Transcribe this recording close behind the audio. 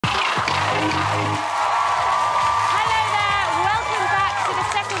Hello there, welcome back to the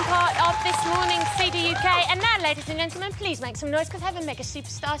second part of this morning's CD UK. And now, ladies and gentlemen, please make some noise because I have a mega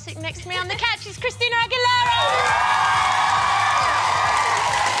superstar sitting next to me on the couch. It's Christina Aguilera!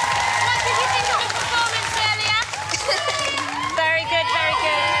 What did you think of the performance earlier? Very good, very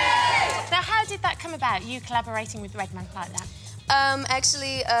good. Now, how did that come about, you collaborating with Redman like that?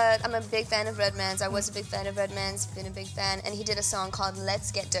 Actually, I'm a big fan of Redman's. I was a big fan of Redman's, been a big fan, and he did a song called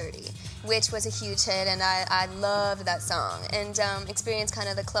Let's Get Dirty, which was a huge hit, and I loved that song. And experienced kind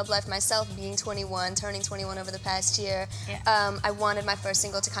of the club life myself, being 21, turning 21 over the past year. Yeah. I wanted my first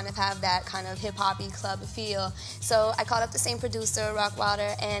single to kind of have that kind of hip-hop-y club feel. So I called up the same producer,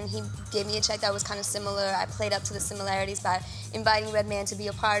 Rockwilder, and he gave me a check that was kind of similar. I played up to the similarities by inviting Redman to be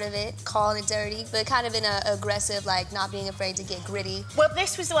a part of it, calling it dirty, but kind of in an aggressive, like, not being afraid to get gritty. Well,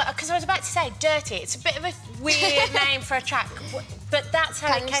 this was the one, because I was about to say dirty. It's a bit of a weird name for a track, but that's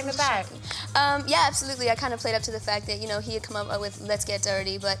how it came about. Yeah, absolutely. I kind of played up to the fact that, you know, he had come up with Let's Get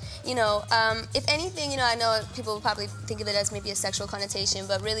Dirty, but, you know, if anything, you know, I know people will probably think of it as maybe a sexual connotation,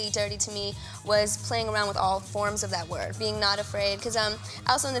 but really dirty to me was playing around with all forms of that word, being not afraid, because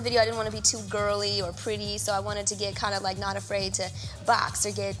also in the video I didn't want to be too girly or pretty, so I wanted to get kind of like not afraid to box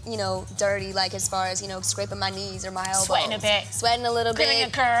or get, you know, dirty, like as far as, you know, scraping my knees or my elbows. Sweating a bit. Sweating a little Pulling bit.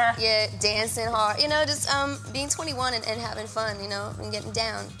 a curl. Yeah, dancing hard. You know, just being 21 and having fun, you know, and getting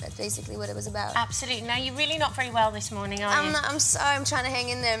down. That's basically what it was about. Absolutely. Now, you're really not very well this morning, are you? I'm sorry. I'm trying to hang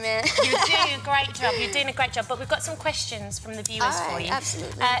in there, man. You're doing a great job. You're doing a great job. But we've got some questions from the viewers for you.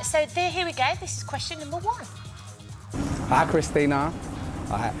 Absolutely. So here we go. This is question number 1. Hi, Christina.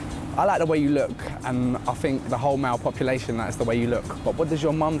 I like the way you look, and I think the whole male population likes the way you look. But what does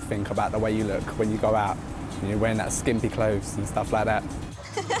your mum think about the way you look when you go out? You're wearing that skimpy clothes and stuff like that.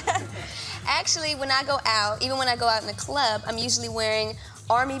 Actually, when I go out, even when I go out in a club, I'm usually wearing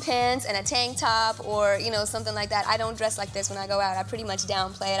army pants and a tank top or, you know, something like that. I don't dress like this when I go out. I pretty much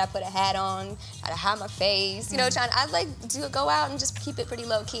downplay it. I put a hat on, I hide my face, you know, I like to go out and just keep it pretty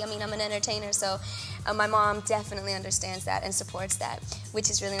low-key. I mean, I'm an entertainer, so my mom definitely understands that and supports that, which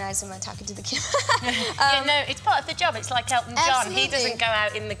is really nice. I'm not talking to the camera. Yeah, no, it's part of the job. It's like Elton John. Absolutely. He doesn't go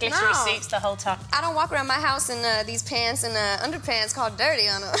out in the glittery suits the whole time. I don't walk around my house in these pants and underpants called dirty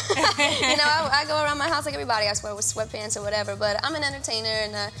on them. You know, I go around my house like everybody, I swear, with sweatpants or whatever, but I'm an entertainer,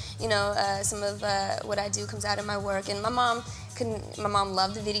 and, you know, some of what I do comes out of my work, and my mom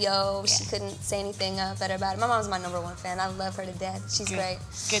loved the video. She couldn't say anything better about it. My mom's my #1 fan. I love her to death. She's great.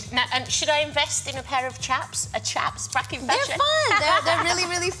 Good. Now, and should I invest in a pair of chaps? Chaps back in fashion? They're fun. They're really,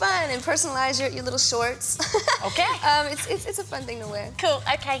 really fun. And personalize your little shorts. Okay. It's a fun thing to wear. Cool.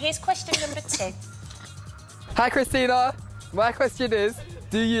 Okay, here's question number 2. Hi, Christina. My question is,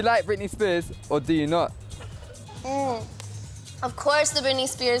 do you like Britney Spears or do you not? Of course, the Britney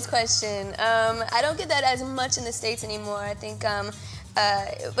Spears question. I don't get that as much in the States anymore. I think, of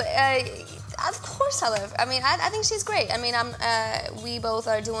course I love her. I mean, I think she's great. I mean, we both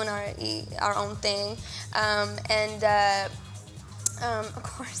are doing our own thing, of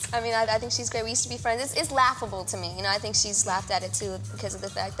course. I mean, I think she's great. We used to be friends. It's laughable to me. You know, I think she's laughed at it too because of the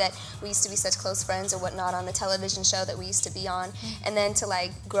fact that we used to be such close friends or whatnot on the television show that we used to be on. And then to,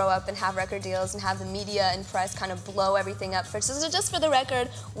 like, grow up and have record deals and have the media and press kind of blow everything up. So just for the record,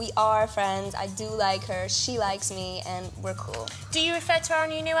 we are friends. I do like her. She likes me, and we're cool. Do you refer to her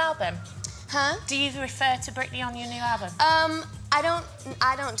on your new album? Huh? Do you refer to Britney on your new album? I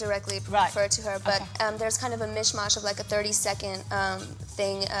don't directly refer to her, but there's kind of a mishmash of like a 30-second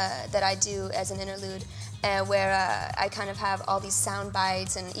thing that I do as an interlude, where I kind of have all these sound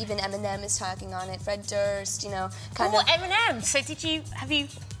bites, and even Eminem is talking on it. Fred Durst, you know, kind of. Eminem. So have you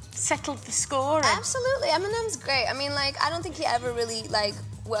settled the score? Or? Absolutely, Eminem's great. I mean, like, I don't think he ever really like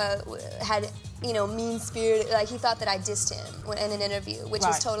had, you know, mean spirit. Like, he thought that I dissed him in an interview, which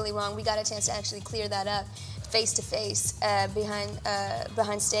was totally wrong. We got a chance to actually clear that up face to face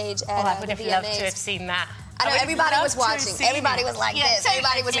behind stage at I would the have VMAs. loved to have seen that. I know, everybody was watching. Everybody was like this. Totally.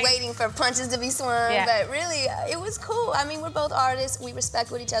 Everybody was waiting for punches to be swung. Yeah. But really, it was cool. I mean, we're both artists. We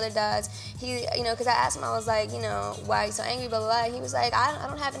respect what each other does. He, you know, because I asked him, I was like, you know, why are you so angry, blah, blah, blah. He was like, I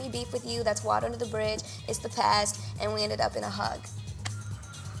don't have any beef with you. That's water under the bridge. It's the past. And we ended up in a hug.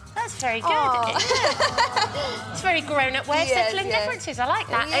 That's very good. Yeah. It's very grown-up way of settling differences. I like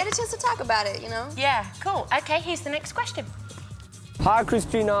that. We had a chance to talk about it, you know? Yeah, cool. OK, here's the next question. Hi,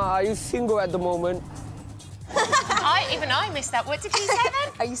 Christina. Are you single at the moment? Even I missed that. What did you say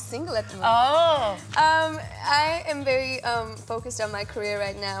then? Are you single at the moment? Oh. I am very focused on my career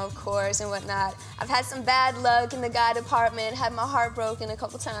right now, of course, and whatnot. I've had some bad luck in the guy department, had my heart broken a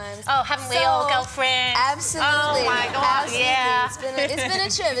couple times. Oh, haven't we all, girlfriend? Absolutely. Oh my God, absolutely. yeah. It's been a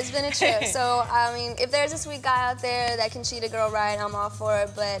trip. It's been a trip. So I mean, if there's a sweet guy out there that can treat a girl right, I'm all for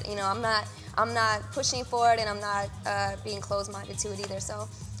it. But you know, I'm not pushing for it, and I'm not being closed-minded to it either. So.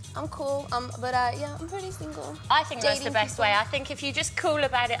 I'm cool, but yeah, I'm pretty single. I think that's the Dating best people. way. I think if you're just cool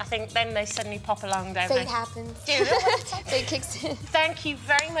about it, I think then they suddenly pop along, don't they? Fate happens. Fate kicks in. Thank you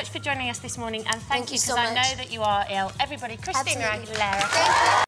very much for joining us this morning, and thank you, so because I much. know that you are ill. Everybody, Christina Absolutely. Aguilera. Thank you.